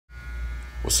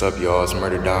What's up, y'all? It's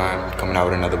Murder Don coming out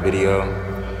with another video.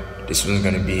 This one's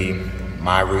gonna be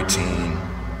my routine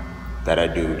that I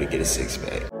do to get a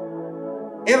six-pack.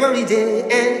 Every day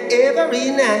and every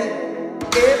night,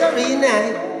 every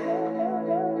night.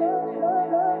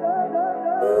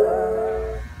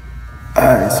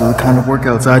 Alright, so the kind of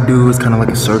workouts I do is kind of like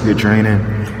a circuit training.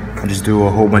 I just do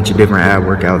a whole bunch of different ab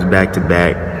workouts back to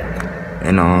back.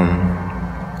 And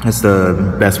that's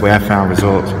the best way I found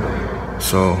results.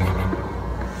 So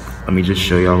let me just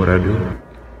show y'all what I do.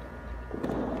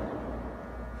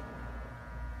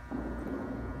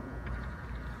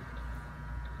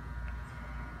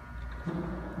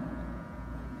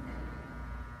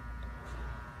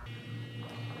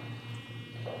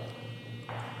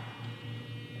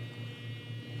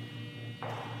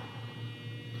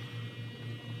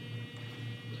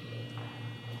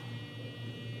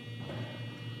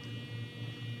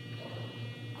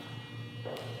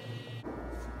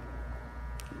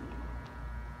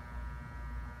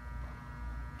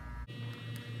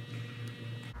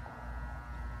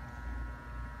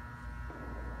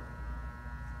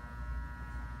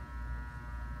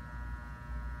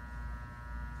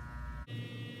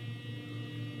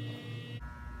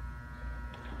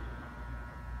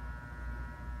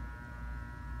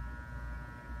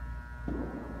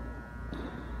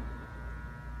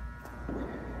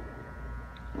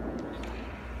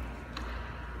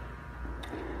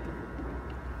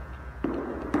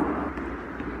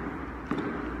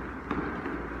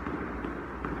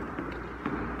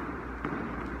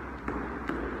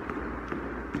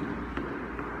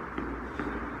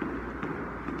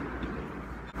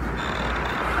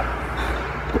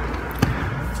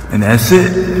 And that's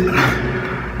it.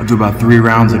 I'll do about 3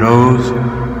 rounds of those.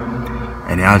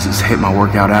 And then I'll just hit my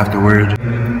workout afterward.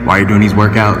 While you're doing these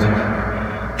workouts,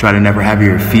 try to never have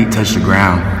your feet touch the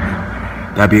ground.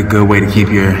 That'd be a good way to keep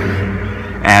your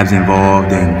abs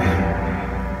involved and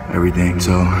everything.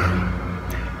 So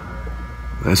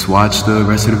let's watch the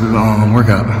rest of the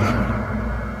workout.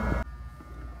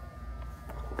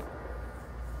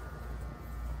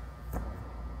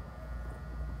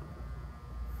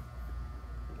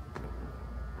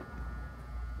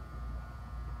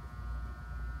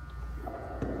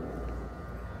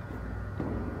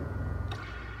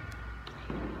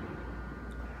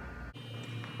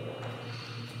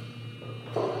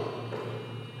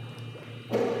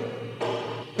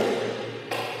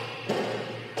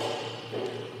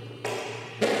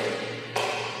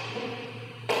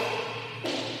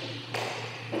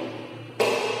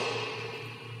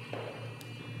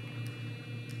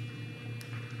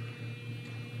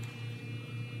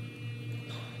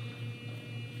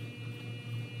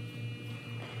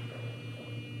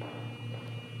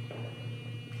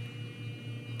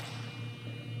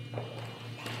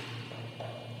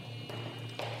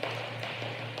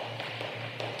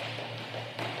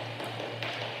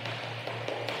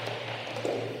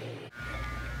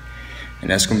 And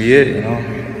that's gonna be it, you know.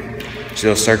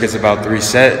 Chill circuits, about 3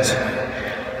 sets.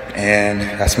 And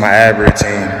that's my ab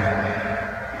routine.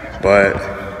 But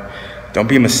don't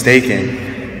be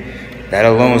mistaken. That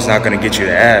alone is not gonna get you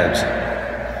the abs.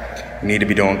 You need to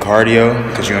be doing cardio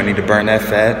because you're gonna need to burn that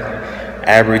fat.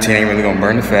 Ab routine ain't really gonna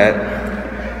burn the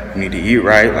fat. You need to eat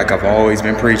right, like I've always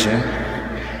been preaching.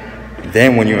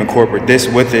 Then when you incorporate this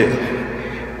with it,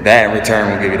 that in return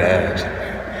will give you the abs.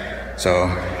 So,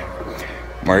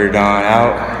 Murder Don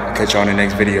out. I'll catch you on the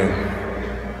next video.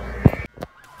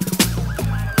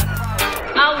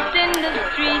 Out in the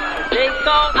street, they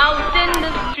call. Out in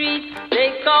the street,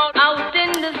 they call. Out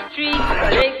in the street,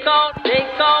 they call it.